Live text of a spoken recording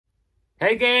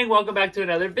Hey gang, welcome back to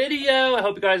another video. I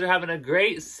hope you guys are having a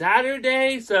great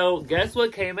Saturday. So guess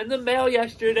what came in the mail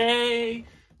yesterday?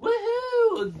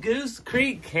 Woohoo! A Goose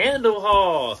Creek candle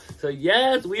haul. So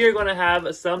yes, we are going to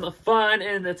have some fun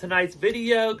in tonight's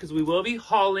video because we will be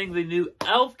hauling the new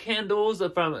elf candles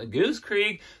from Goose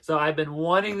Creek. So I've been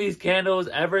wanting these candles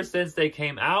ever since they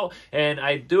came out, and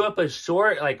I do up a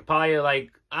short, probably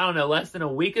I don't know, less than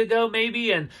a week ago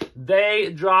maybe, and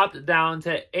they dropped down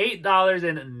to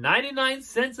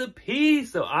 $8.99 a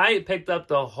piece. So I picked up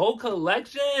the whole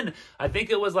collection. I think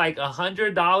it was like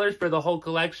 $100 for the whole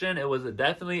collection. It was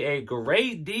definitely a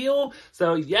great deal.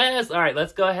 So yes, all right,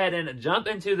 let's go ahead and jump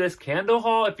into this candle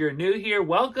haul. If you're new here,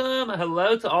 welcome.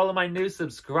 Hello to all of my new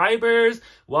subscribers.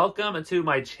 Welcome to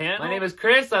my channel. My name is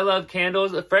Chris. I love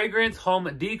candles, fragrance, home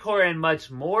decor, and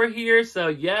much more here. So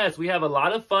yes, we have a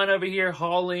lot of fun over here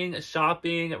hauling,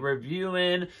 shopping,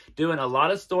 reviewing, doing a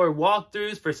lot of store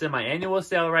walkthroughs for semi-annual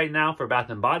sale right now for Bath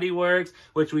 & Body Works,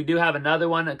 which we do have another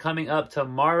one coming up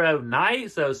tomorrow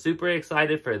night. So super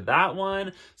excited for that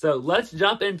one. So let's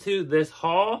jump into this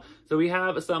haul. So we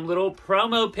have some little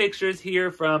promo pictures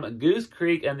here from Goose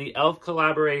Creek and the elf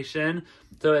collaboration.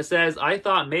 So it says, I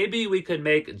thought maybe we could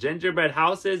make gingerbread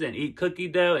houses and eat cookie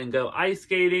dough and go ice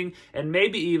skating and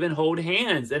maybe even hold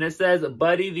hands. And it says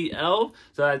Buddy the Elf.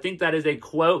 So I think that is a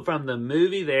quote from the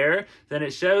movie there. Then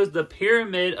it shows the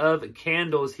pyramid of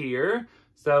candles here.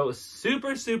 So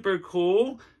super, super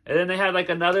cool. And then they had like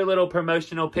another little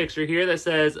promotional picture here that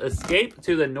says Escape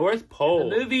to the North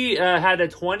Pole. The movie had a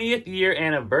 20th year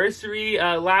anniversary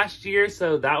last year,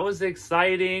 so that was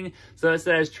exciting. So it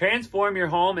says transform your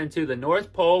home into the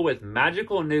North Pole with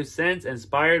magical new scents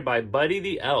inspired by Buddy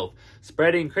the Elf.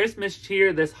 Spreading Christmas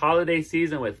cheer this holiday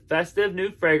season with festive new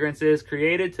fragrances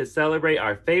created to celebrate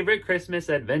our favorite Christmas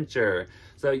adventure.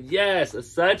 So yes,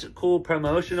 such cool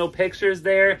promotional pictures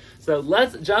there. So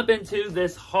let's jump into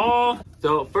this haul.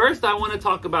 So first I want to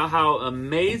talk about how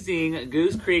amazing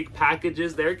Goose Creek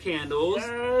packages their candles.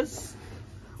 Yes,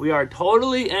 we are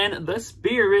totally in the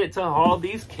spirit to haul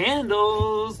these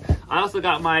candles. I also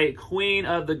got my Queen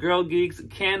of the Girl Geeks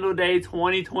Candle Day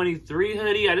 2023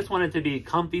 hoodie. I just wanted to be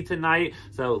comfy tonight.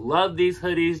 So love these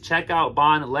hoodies. Check out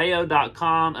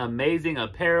bonleo.com. Amazing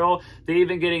apparel. They're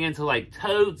even getting into like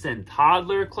totes and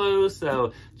toddler clothes.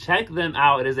 So check them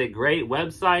out. It is a great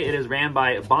website. It is ran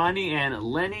by Bonnie and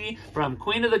Lenny from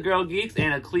Queen of the Girl Geeks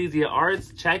and Ecclesia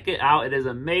Arts. Check it out. It is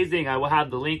amazing. I will have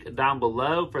the link down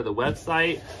below for the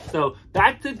website. So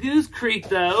back to Goose Creek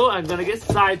though. I'm going to get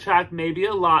sidetracked maybe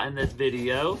a lot in this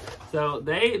video. So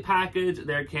they package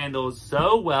their candles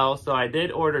so well. So I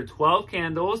did order 12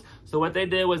 candles. So what they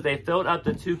did was they filled up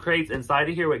the 2 crates inside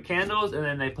of here with candles, and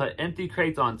then they put empty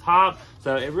crates on top.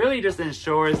 So it really just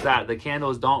ensures that the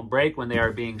candles don't break when they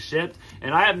are being shipped.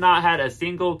 And I have not had a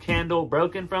single candle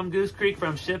broken from Goose Creek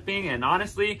from shipping. And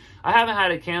honestly, I haven't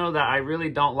had a candle that I really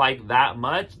don't like that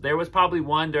much. There was probably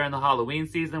one during the Halloween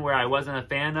season where I wasn't a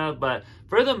fan of, but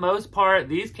for the most part,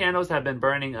 these candles have been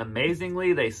burning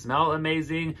amazingly. They smell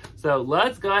amazing. So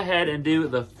let's go ahead and do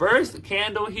the first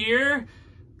candle here.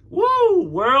 Woo!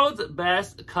 World's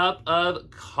Best Cup of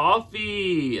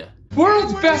Coffee.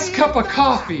 World's Best Cup of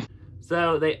Coffee.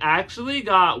 So they actually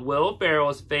got Will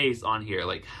Ferrell's face on here.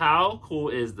 Like, how cool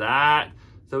is that?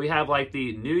 So we have like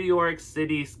the New York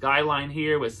City skyline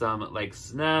here with some like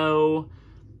snow.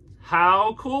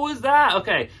 How cool is that?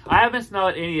 Okay, I haven't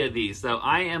smelled any of these, so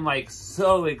I am like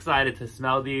so excited to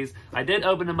smell these. I did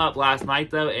open them up last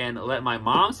night though and let my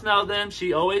mom smell them.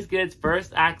 She always gets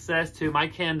first access to my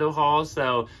candle haul,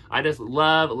 so I just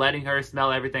love letting her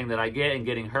smell everything that I get and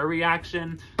getting her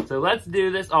reaction. So let's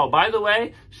do this. Oh, by the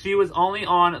way, she was only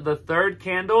on the 3rd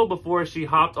candle before she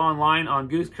hopped online on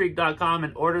goosecreek.com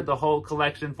and ordered the whole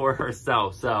collection for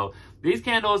herself. So these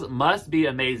candles must be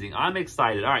amazing. I'm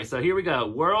excited. All right, so here we go.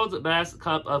 World's Best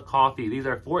Cup of Coffee. These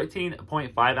are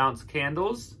 14.5 ounce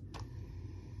candles.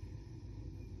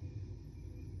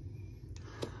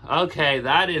 Okay,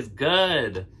 that is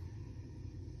good.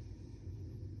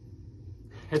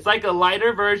 It's like a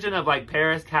lighter version of like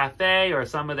Paris Cafe or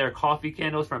some of their coffee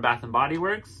candles from Bath & Body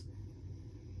Works.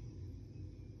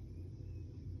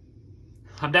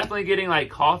 I'm definitely getting like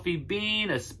coffee bean,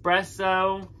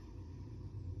 espresso,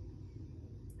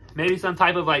 maybe some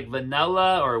type of like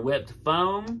vanilla or whipped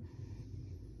foam.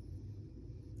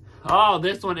 Oh,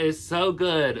 this one is so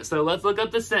good. So let's look up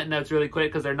the scent notes really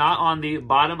quick because they're not on the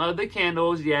bottom of the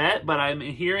candles yet, but I'm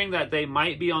hearing that they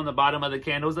might be on the bottom of the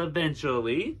candles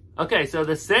eventually. Okay, so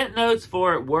the scent notes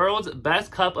for World's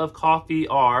Best Cup of Coffee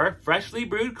are freshly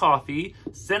brewed coffee,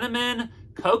 cinnamon,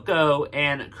 cocoa,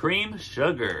 and cream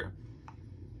sugar.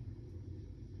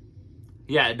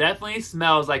 Yeah, it definitely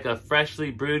smells like a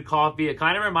freshly brewed coffee. It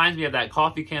kind of reminds me of that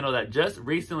coffee candle that just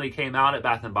recently came out at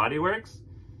Bath & Body Works.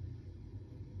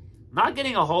 Not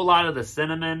getting a whole lot of the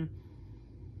cinnamon.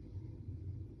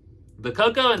 The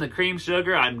cocoa and the cream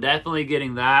sugar, I'm definitely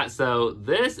getting that. So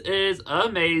this is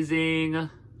amazing.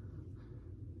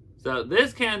 So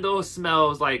this candle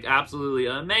smells like absolutely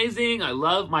amazing. I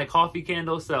love my coffee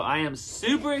candle, so I am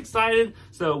super excited.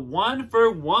 So 1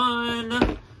 for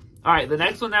 1. All right, the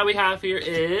next one that we have here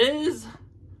is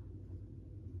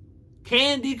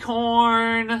candy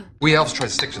corn. We elves try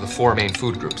to stick to the 4 main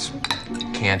food groups: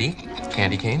 candy,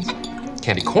 candy canes,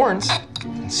 candy corns,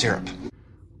 and syrup.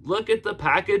 Look at the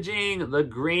packaging, the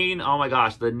green, oh my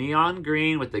gosh, the neon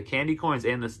green with the candy corns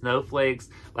and the snowflakes.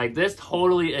 Like, this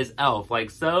totally is Elf. Like,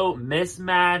 so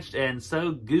mismatched and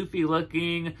so goofy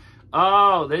looking.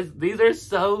 Oh, these are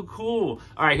so cool.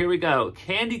 All right, here we go.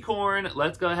 Candy corn.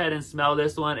 Let's go ahead and smell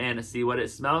this one and see what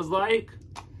it smells like.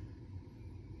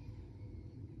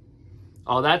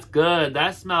 Oh, that's good.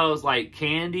 That smells like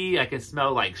candy. I can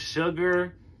smell like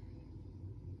sugar.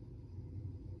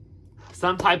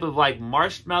 Some type of like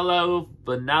marshmallow,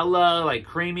 vanilla, like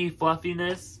creamy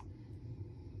fluffiness.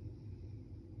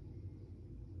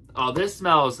 Oh, this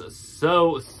smells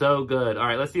so, so good. All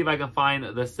right, let's see if I can find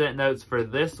the scent notes for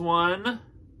this one.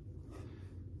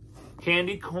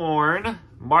 Candy corn,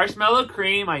 marshmallow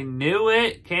cream, I knew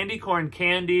it. Candy corn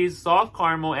candies, soft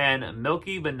caramel, and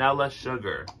milky vanilla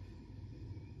sugar.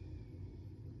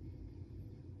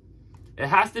 It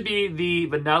has to be the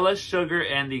vanilla sugar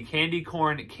and the candy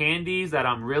corn candies that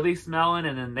I'm really smelling.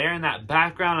 And then there in that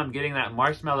background, I'm getting that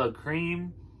marshmallow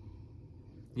cream.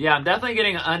 Yeah, I'm definitely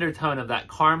getting an undertone of that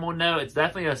caramel note. It's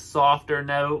definitely a softer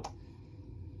note.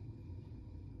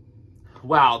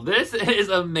 Wow, this is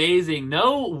amazing.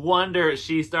 No wonder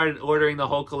she started ordering the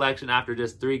whole collection after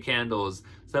just 3 candles.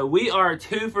 So we are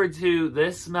 2 for 2.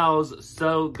 This smells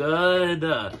so good.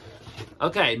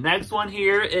 Okay, next one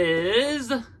here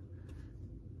is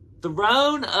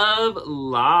Throne of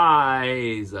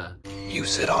Lies. You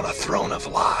sit on a throne of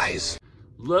lies.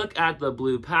 Look at the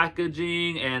blue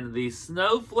packaging and the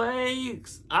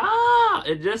snowflakes. Ah,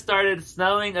 it just started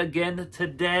snowing again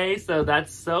today, so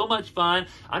that's so much fun.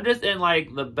 I'm just in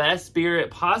like the best spirit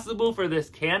possible for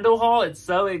this candle haul. It's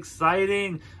so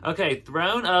exciting. Okay,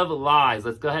 Throne of Lies.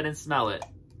 Let's go ahead and smell it.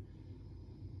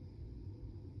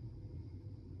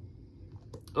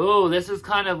 Oh, this is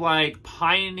kind of like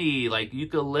piney, like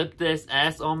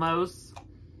eucalyptus-esque almost.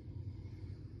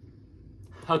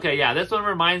 Okay, yeah, this one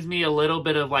reminds me a little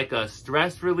bit of like a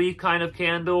stress relief kind of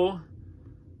candle.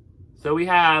 So we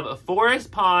have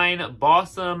forest pine,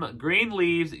 balsam, green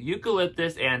leaves,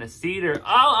 eucalyptus, and cedar.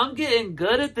 Oh, I'm getting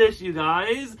good at this, you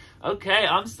guys. Okay,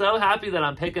 I'm so happy that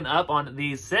I'm picking up on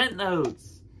these scent notes.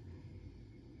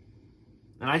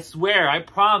 And I swear, I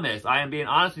promise, I am being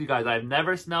honest with you guys. I've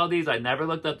never smelled these. I never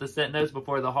looked up the scent notes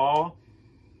before the haul.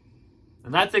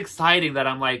 And that's exciting that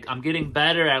I'm getting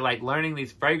better at like learning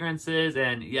these fragrances.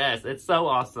 And yes, it's so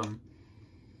awesome.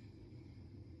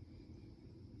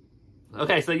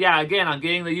 Okay, so yeah, again, I'm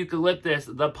getting the eucalyptus,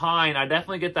 the pine. I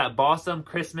definitely get that balsam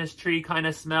Christmas tree kind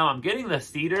of smell. I'm getting the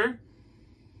cedar.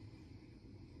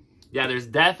 Yeah, there's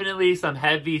definitely some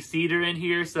heavy cedar in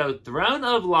here. So Throne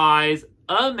of Lies,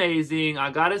 amazing.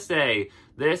 I gotta say,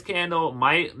 this candle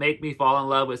might make me fall in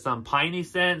love with some piney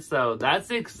scent, so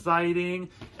that's exciting.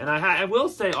 And I will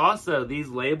say also, these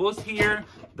labels here,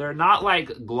 they're not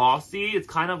like glossy. It's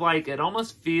kind of like, it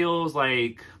almost feels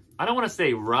like, I don't want to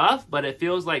say rough, but it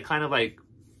feels like kind of like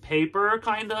paper,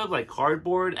 kind of like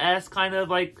cardboard-esque kind of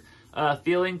like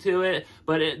feeling to it.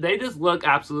 But they just look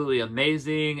absolutely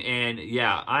amazing. And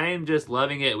yeah, I am just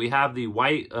loving it. We have the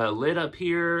white lid up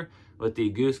here with the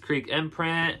Goose Creek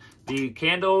imprint. The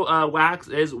candle wax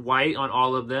is white on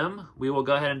all of them. We will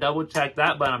go ahead and double check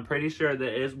that, but I'm pretty sure that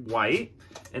it is white.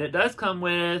 And it does come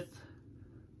with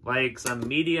like some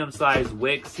medium-sized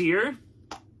wicks here.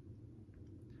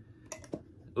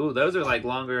 Ooh, those are like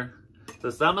longer. So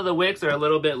some of the wicks are a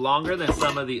little bit longer than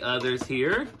some of the others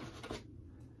here.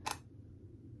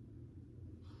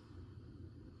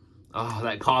 Oh,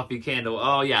 that coffee candle.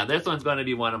 Oh, yeah, this one's going to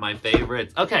be one of my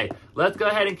favorites. Okay, let's go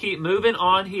ahead and keep moving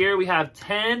on here. We have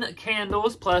 10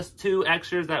 candles plus 2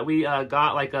 extras that we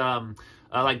got like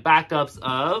backups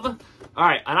of. All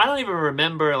right, and I don't even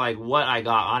remember like what I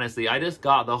got, honestly. I just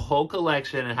got the whole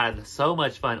collection and had so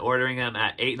much fun ordering them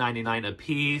at $8.99 a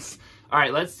piece. All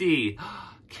right, let's see.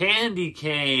 Candy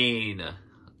cane.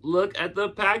 Look at the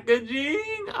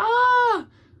packaging. Ah!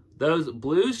 Those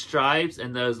blue stripes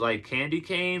and those like candy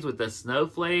canes with the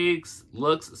snowflakes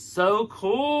looks so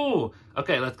cool.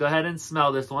 Okay, let's go ahead and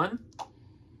smell this one.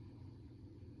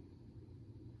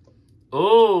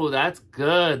 Oh, that's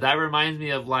good. That reminds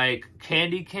me of like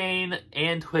candy cane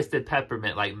and twisted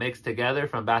peppermint, like mixed together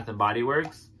from Bath and Body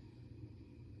Works.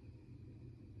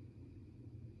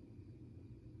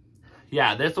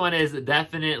 Yeah, this one is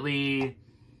definitely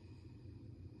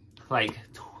like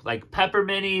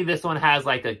pepperminty. This one has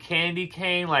like a candy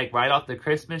cane, like right off the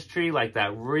Christmas tree, like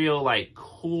that real like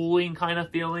cooling kind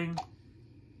of feeling.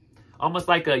 Almost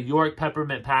like a York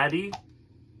peppermint patty.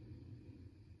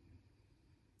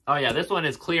 Oh yeah, this one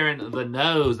is clearing the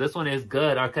nose. This one is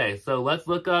good. Okay, so let's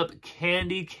look up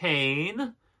candy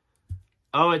cane.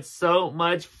 Oh, it's so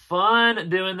much fun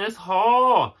doing this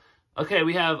haul. Okay,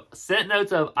 we have scent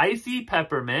notes of icy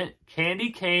peppermint, candy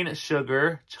cane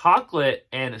sugar, chocolate,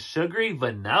 and sugary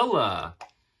vanilla.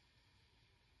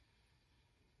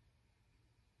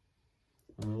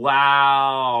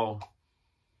 Wow.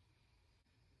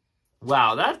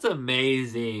 Wow, that's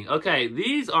amazing. Okay,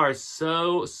 these are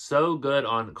so good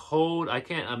on cold. I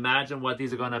can't imagine what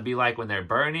these are going to be like when they're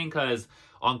burning, because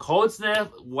on cold sniff,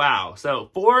 wow.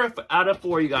 So 4 out of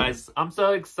 4, you guys. I'm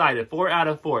so excited. 4 out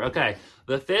of 4. Okay,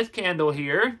 the 5th candle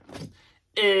here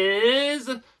is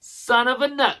Son of a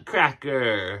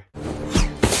Nutcracker.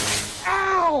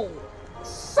 Ow!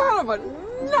 Son of a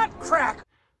nutcracker!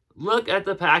 Look at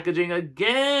the packaging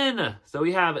again. So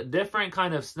we have different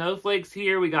kind of snowflakes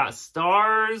here. We got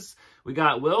stars. We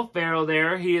got Will Ferrell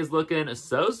there. He is looking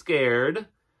so scared.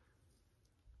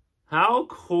 How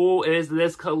cool is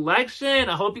this collection?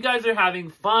 I hope you guys are having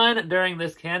fun during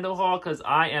this candle haul, because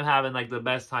I am having like the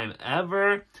best time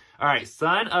ever. All right,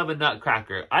 Son of a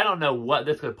Nutcracker. I don't know what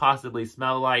this could possibly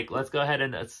smell like. Let's go ahead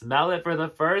and smell it for the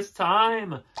first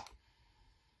time.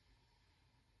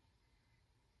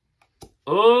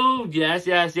 Oh, yes.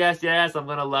 I'm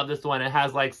going to love this one. It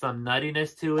has like some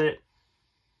nuttiness to it.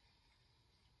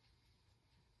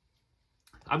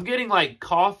 I'm getting like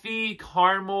coffee,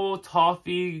 caramel,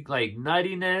 toffee, like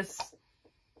nuttiness.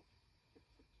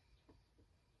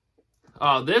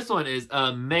 Oh, this one is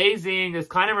amazing. This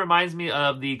kind of reminds me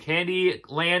of the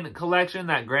Candyland collection,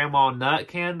 that Grandma Nut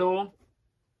candle.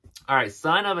 All right,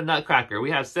 Son of a Nutcracker.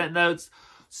 We have scent notes.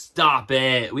 Stop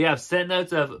it. We have scent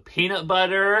notes of peanut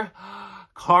butter,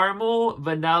 caramel,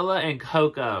 vanilla, and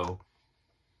cocoa.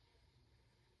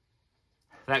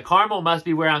 That caramel must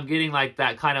be where I'm getting like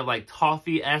that kind of like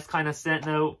toffee-esque kind of scent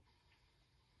note.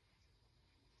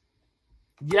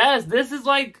 Yes, this is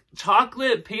like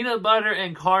chocolate, peanut butter,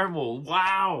 and caramel.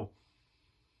 Wow.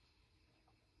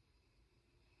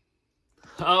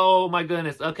 Oh my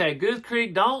goodness. Okay, Goose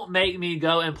Creek, don't make me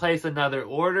go and place another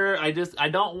order. I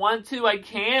don't want to. I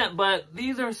can't, but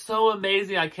these are so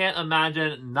amazing. I can't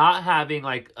imagine not having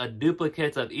like a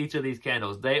duplicates of each of these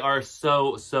candles. They are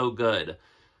so good.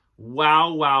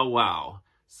 Wow.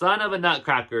 Son of a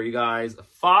Nutcracker, you guys.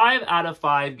 5 out of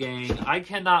 5, gang. I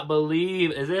cannot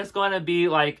believe. Is this going to be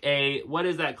like a, what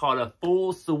is that called? A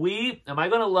full sweep? Am I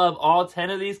going to love all 10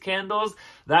 of these candles?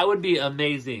 That would be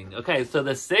amazing. Okay, so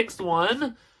the 6th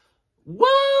one.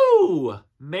 Whoa!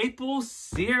 Maple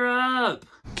syrup.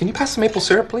 Can you pass the maple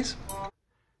syrup, please?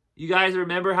 You guys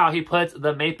remember how he puts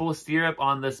the maple syrup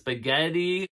on the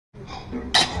spaghetti?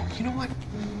 You know what?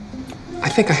 I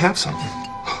think I have something.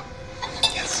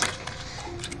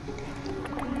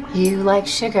 You like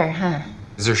sugar, huh?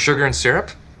 Is there sugar and syrup?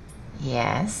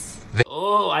 Yes.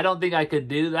 Oh, I don't think I could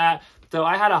do that. So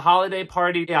I had a holiday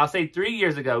party, I'll say 3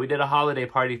 years ago, we did a holiday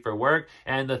party for work,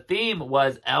 and the theme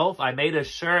was elf. I made a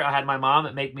shirt. I had my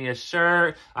mom make me a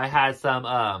shirt. I had some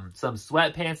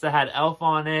sweatpants that had elf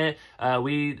on it.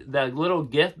 The little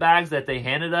gift bags that they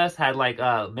handed us had like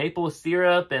maple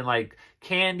syrup and like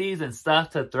candies and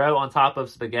stuff to throw on top of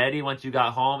spaghetti once you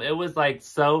got home. It was like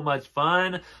so much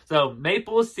fun. So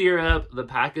maple syrup, the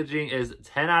packaging is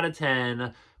 10 out of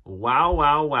 10.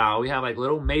 Wow. We have like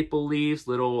little maple leaves,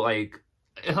 little like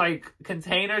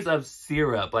containers of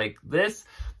syrup. Like this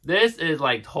is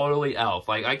like totally elf.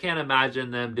 Like I can't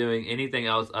imagine them doing anything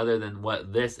else other than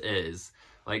what this is.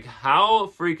 Like how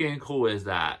freaking cool is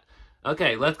that?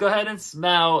 Okay, let's go ahead and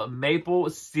smell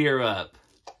maple syrup.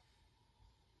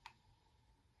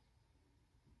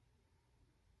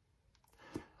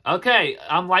 Okay,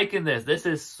 I'm liking this. This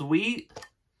is sweet.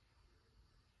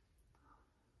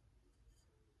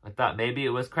 I thought maybe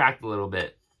it was cracked a little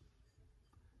bit.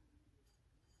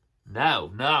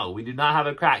 No, we do not have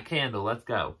a cracked candle. Let's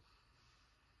go.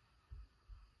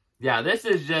 Yeah, this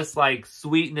is just like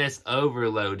sweetness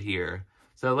overload here.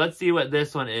 So let's see what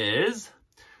this one is.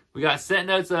 We got scent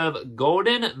notes of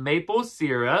golden maple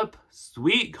syrup,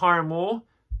 sweet caramel,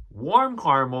 warm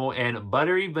caramel, and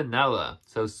buttery vanilla.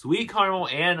 So sweet caramel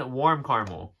and warm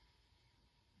caramel.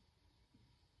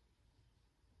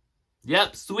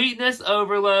 Yep, sweetness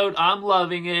overload. I'm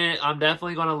loving it. I'm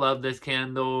definitely going to love this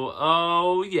candle.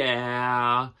 Oh,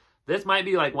 yeah. This might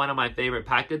be like one of my favorite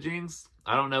packagings.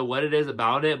 I don't know what it is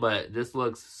about it, but this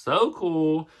looks so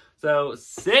cool. So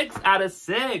 6 out of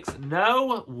 6.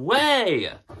 No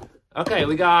way. Okay, I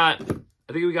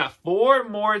think we got 4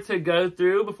 more to go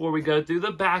through before we go through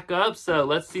the backup. So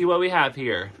let's see what we have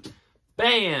here.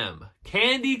 Bam!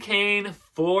 Candy cane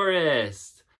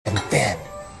forest. And then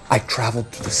I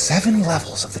traveled through the 7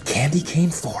 levels of the candy cane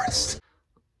forest.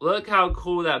 Look how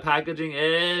cool that packaging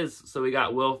is. So we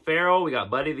got Will Ferrell, we got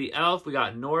Buddy the Elf, we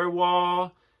got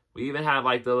Norwal. We even have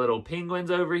like the little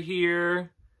penguins over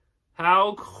here.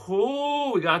 How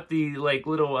cool! We got the like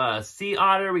little sea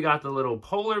otter. We got the little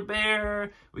polar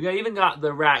bear. We even got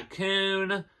the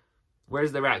raccoon.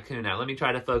 Where's the raccoon at? Let me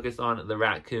try to focus on the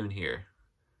raccoon here.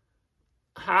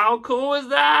 How cool is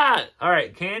that? All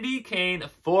right, candy cane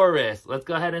forest. Let's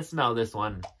go ahead and smell this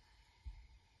one.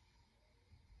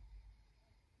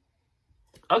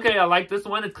 Okay, I like this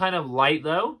one. It's kind of light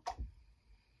though.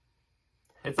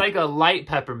 It's like a light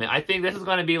peppermint. I think this is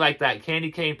going to be like that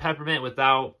candy cane peppermint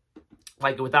without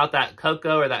that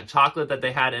cocoa or that chocolate that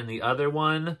they had in the other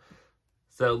one.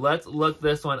 So let's look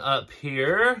this one up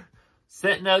here.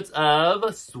 Scent notes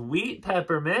of sweet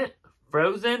peppermint,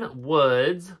 frozen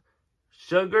woods,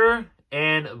 sugar,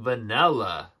 and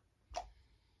vanilla.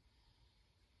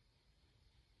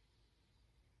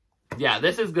 Yeah,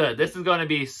 this is good. This is going to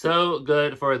be so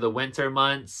good for the winter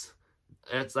months.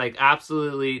 It's like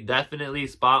absolutely, definitely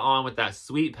spot on with that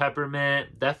sweet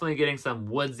peppermint. Definitely getting some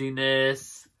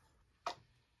woodsiness.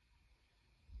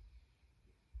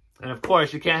 And of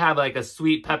course, you can't have like a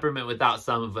sweet peppermint without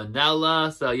some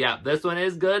vanilla. So yeah, this one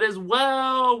is good as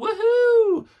well.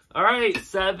 Woohoo! All right,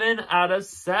 7 out of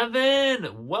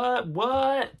 7. What?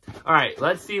 All right,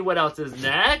 let's see what else is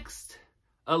next.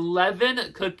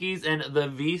 11 cookies in the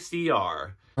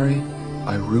VCR. Sorry,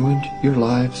 I ruined your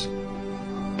lives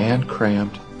and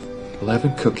crammed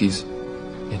 11 cookies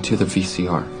into the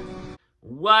VCR.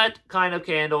 What kind of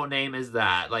candle name is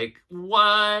that? Like,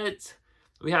 what?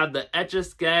 We have the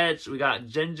Etch-a-Sketch. We got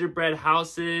gingerbread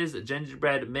houses,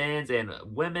 gingerbread men's and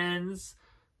women's.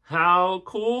 How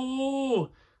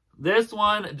cool. This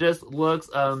one just looks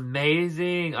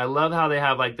amazing. I love how they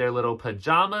have like their little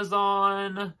pajamas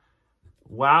on.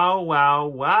 Wow, wow,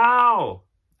 wow.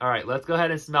 All right, let's go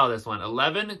ahead and smell this one.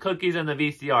 11 cookies in the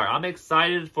VCR. I'm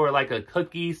excited for like a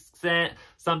cookie scent,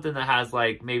 something that has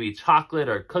like maybe chocolate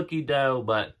or cookie dough,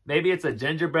 but maybe it's a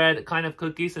gingerbread kind of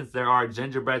cookie since there are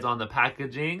gingerbreads on the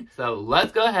packaging. So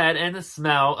let's go ahead and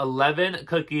smell 11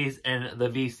 cookies in the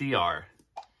VCR.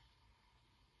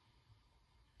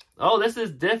 Oh, this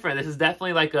is different. This is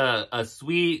definitely like a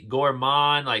sweet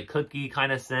gourmand, like cookie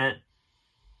kind of scent.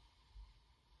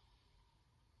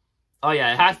 Oh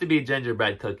yeah, it has to be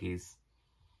gingerbread cookies.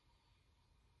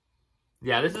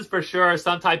 Yeah, this is for sure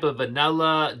some type of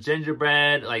vanilla,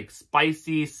 gingerbread, like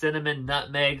spicy, cinnamon,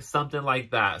 nutmeg, something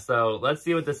like that. So let's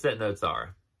see what the scent notes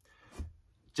are.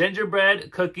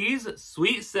 Gingerbread cookies,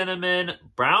 sweet cinnamon,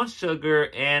 brown sugar,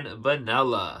 and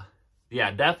vanilla. Yeah,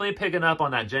 definitely picking up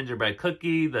on that gingerbread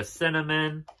cookie, the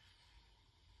cinnamon.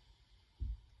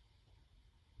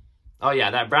 Oh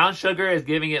yeah, that brown sugar is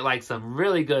giving it like some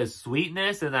really good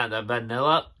sweetness, and that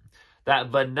vanilla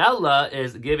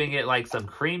is giving it like some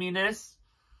creaminess.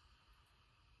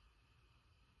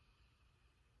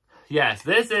 Yes,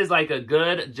 this is like a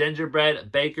good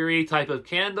gingerbread bakery type of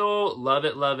candle. Love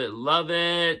it, love it, love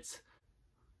it.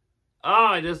 Oh,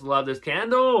 I just love this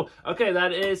candle. Okay,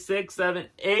 that is 6, 7,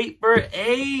 8 for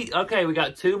 8. Okay, we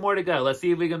got 2 more to go. Let's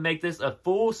see if we can make this a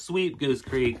full sweep, Goose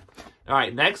Creek. All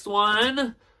right, next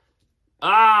one.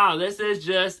 Ah, this is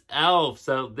just Elf.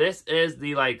 So this is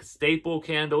the like staple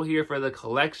candle here for the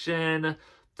collection.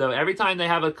 So every time they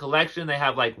have a collection, they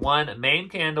have like one main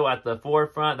candle at the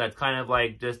forefront that's kind of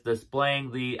like just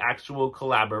displaying the actual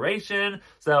collaboration.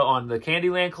 So on the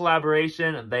Candyland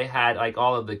collaboration, they had like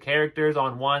all of the characters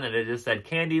on one and it just said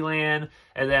Candyland.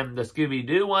 And then the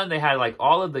Scooby-Doo one, they had like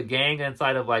all of the gang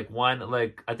inside of like one,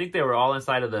 like I think they were all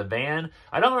inside of the van.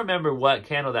 I don't remember what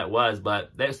candle that was, but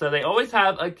so they always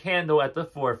have a candle at the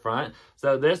forefront.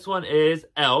 So this one is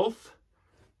Elf.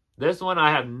 This one, I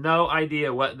have no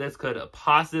idea what this could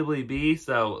possibly be,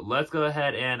 so let's go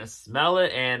ahead and smell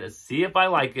it and see if I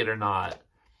like it or not.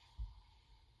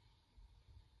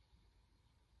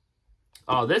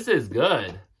 Oh, this is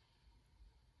good.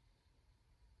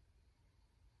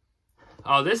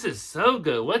 Oh, this is so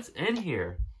good. What's in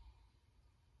here?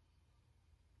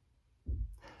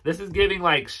 This is giving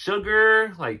like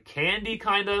sugar, like candy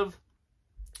kind of.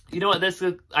 You know what,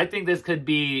 I think this could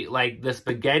be like the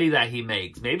spaghetti that he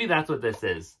makes. Maybe that's what this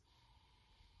is.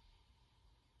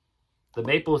 the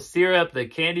maple syrup, the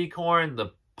candy corn,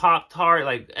 the Pop-Tart,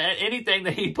 like anything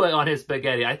that he put on his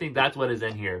spaghetti. I think that's what is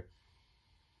in here.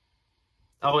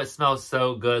 Oh, it smells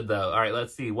so good, though. All right,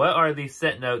 let's see. What are the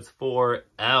scent notes for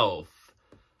Elf?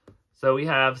 So we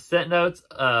have scent notes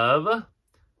of...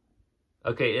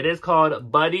 Okay, it is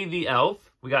called Buddy the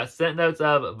Elf. We got scent notes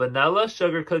of vanilla,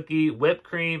 sugar cookie, whipped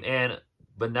cream, and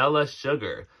vanilla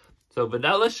sugar. So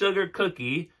vanilla sugar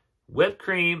cookie, whipped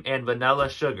cream, and vanilla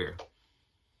sugar.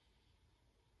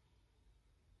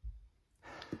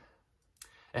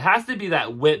 It has to be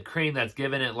that whipped cream that's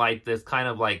giving it like this kind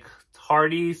of like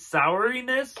tarty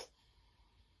souriness.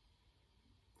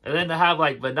 And then to have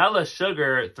like vanilla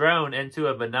sugar thrown into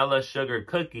a vanilla sugar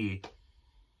cookie.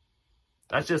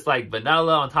 That's just like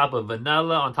vanilla on top of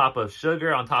vanilla on top of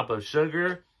sugar on top of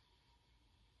sugar.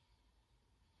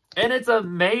 And it's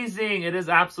amazing. It is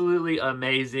absolutely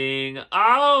amazing.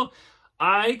 Oh,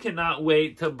 I cannot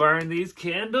wait to burn these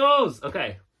candles.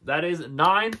 Okay, that is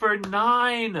 9 for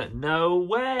 9. No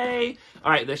way.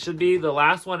 All right, this should be the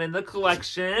last one in the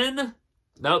collection.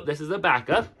 Nope, this is a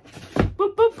backup.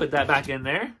 Boop, boop, put that back in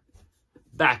there.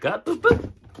 Backup, boop,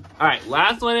 boop. All right,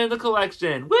 last one in the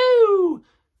collection. Woo!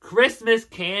 Christmas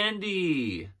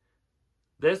candy.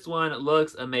 This one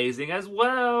looks amazing as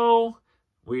well.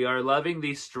 We are loving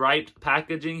the striped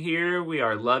packaging here. We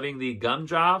are loving the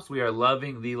gumdrops. We are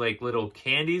loving the like little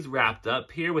candies wrapped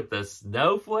up here with the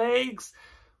snowflakes.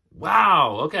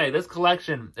 Wow. Okay, this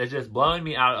collection is just blowing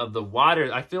me out of the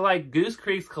water. I feel like Goose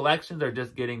Creek's collections are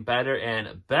just getting better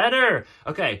and better.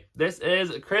 Okay, this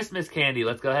is Christmas candy.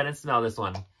 Let's go ahead and smell this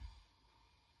one.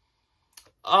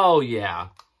 Oh, yeah.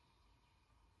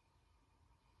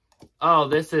 Oh,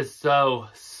 this is so,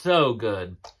 so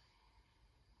good.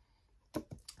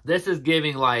 This is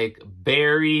giving like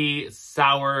berry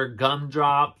sour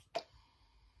gumdrop.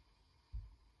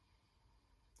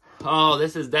 Oh,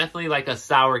 this is definitely like a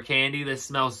sour candy. This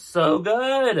smells so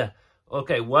good.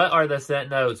 Okay, what are the scent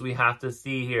notes we have to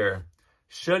see here?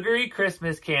 Sugary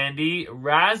Christmas candy,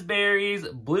 raspberries,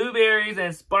 blueberries,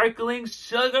 and sparkling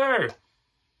sugar.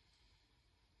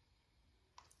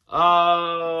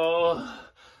 Oh,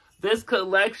 this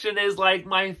collection is like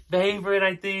my favorite,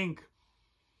 I think.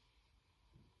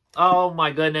 Oh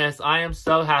my goodness, I am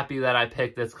so happy that I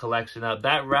picked this collection up.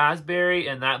 That raspberry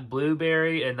and that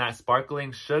blueberry and that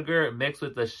sparkling sugar mixed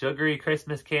with the sugary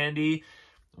Christmas candy.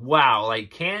 Wow, like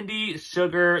candy,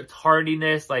 sugar,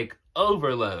 tardiness, like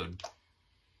overload.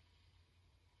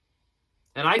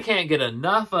 And I can't get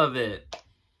enough of it.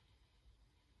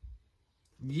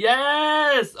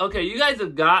 Yes! Okay, you guys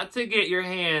have got to get your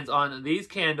hands on these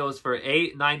candles for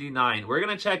 $8.99. We're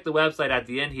going to check the website at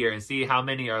the end here and see how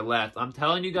many are left. I'm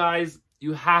telling you guys,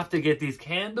 you have to get these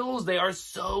candles. They are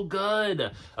so good.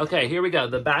 Okay, here we go.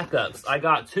 The backups. I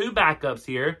got 2 backups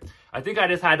here. I think I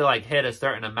just had to like hit a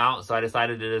certain amount, so I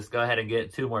decided to just go ahead and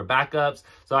get 2 more backups.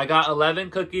 So I got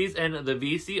 11 cookies in the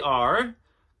VCR.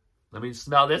 Let me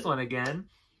smell this one again.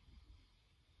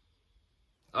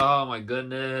 Oh my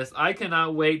goodness. I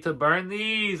cannot wait to burn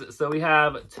these. So we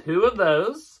have 2 of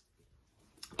those.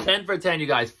 10 for 10, you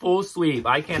guys. Full sweep.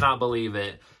 I cannot believe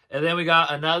it. And then we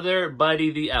got another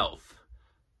Buddy the Elf.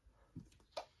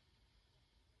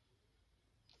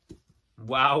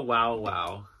 Wow, wow,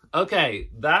 wow. Okay,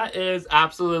 that is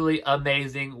absolutely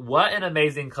amazing. What an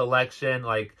amazing collection.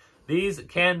 Like, these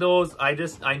candles, I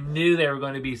knew they were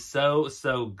going to be so,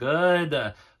 so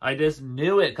good. I just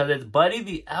knew it because it's Buddy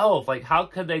the Elf. Like, how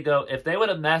could they go? If they would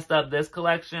have messed up this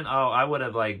collection, oh, I would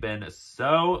have, like, been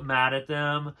so mad at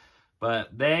them.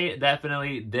 But they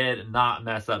definitely did not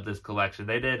mess up this collection.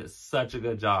 They did such a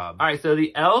good job. All right, so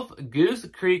the Elf Goose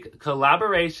Creek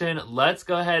collaboration. Let's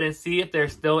go ahead and see if they're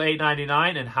still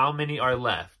 $8.99 and how many are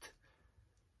left.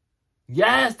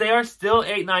 Yes, they are still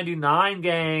 $8.99,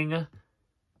 gang.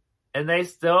 And they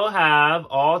still have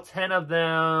all 10 of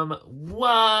them.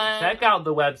 What? Check out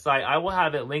the website. I will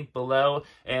have it linked below.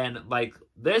 And like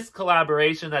this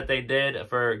collaboration that they did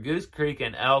for Goose Creek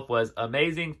and Elf was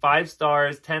amazing. 5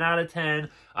 stars, 10 out of 10.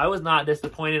 I was not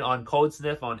disappointed on Cold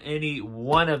Sniff on any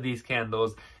one of these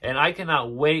candles. And I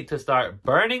cannot wait to start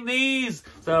burning these.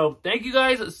 So thank you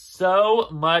guys so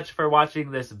much for watching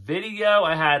this video.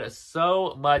 I had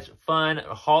so much fun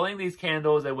hauling these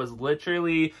candles. It was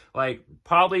literally like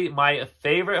probably my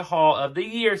favorite haul of the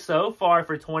year so far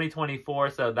for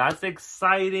 2024. So that's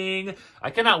exciting. I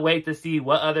cannot wait to see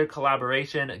what other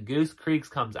collaboration Goose Creek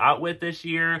comes out with this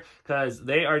year because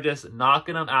they are just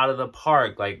knocking them out of the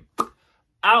park. Like,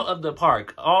 out of the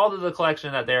park. All of the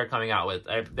collection that they're coming out with.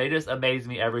 They just amaze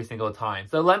me every single time.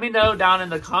 So let me know down in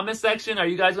the comment section, are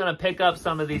you guys going to pick up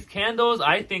some of these candles?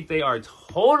 I think they are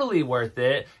totally worth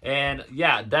it. And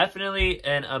yeah, definitely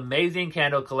an amazing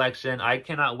candle collection. I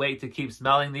cannot wait to keep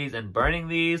smelling these and burning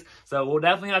these. So we'll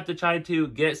definitely have to try to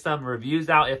get some reviews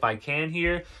out if I can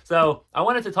here. So I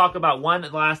wanted to talk about one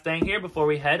last thing here before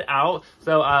we head out.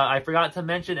 So I forgot to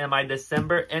mention in my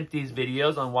December empties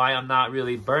videos on why I'm not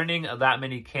really burning that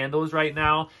many candles right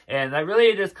now. And that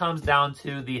really just comes down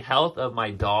to the health of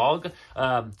my dog.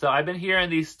 So I've been hearing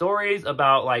these stories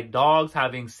about like dogs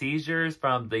having seizures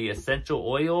from the essential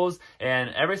oils,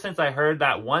 and ever since I heard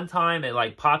that one time, it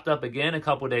like popped up again a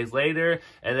couple days later,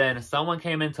 and then someone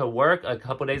came into work a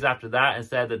couple days after that and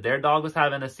said that their dog was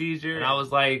having a seizure, and I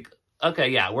was like, okay,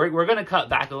 yeah, we're going to cut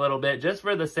back a little bit just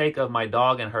for the sake of my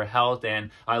dog and her health,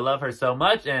 and I love her so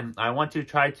much, and I want to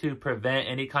try to prevent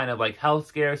any kind of like health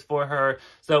scares for her.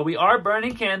 So we are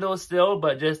burning candles still,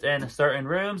 but just in certain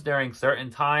rooms during certain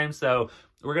times. So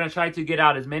we're going to try to get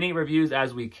out as many reviews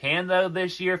as we can, though,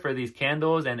 this year for these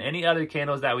candles and any other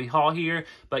candles that we haul here.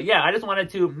 But yeah, I just wanted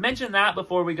to mention that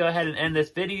before we go ahead and end this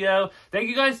video. Thank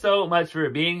you guys so much for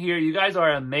being here. You guys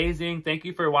are amazing. Thank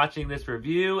you for watching this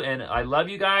review, and I love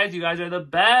you guys. You guys are the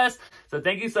best. So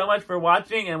thank you so much for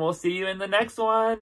watching, and we'll see you in the next one.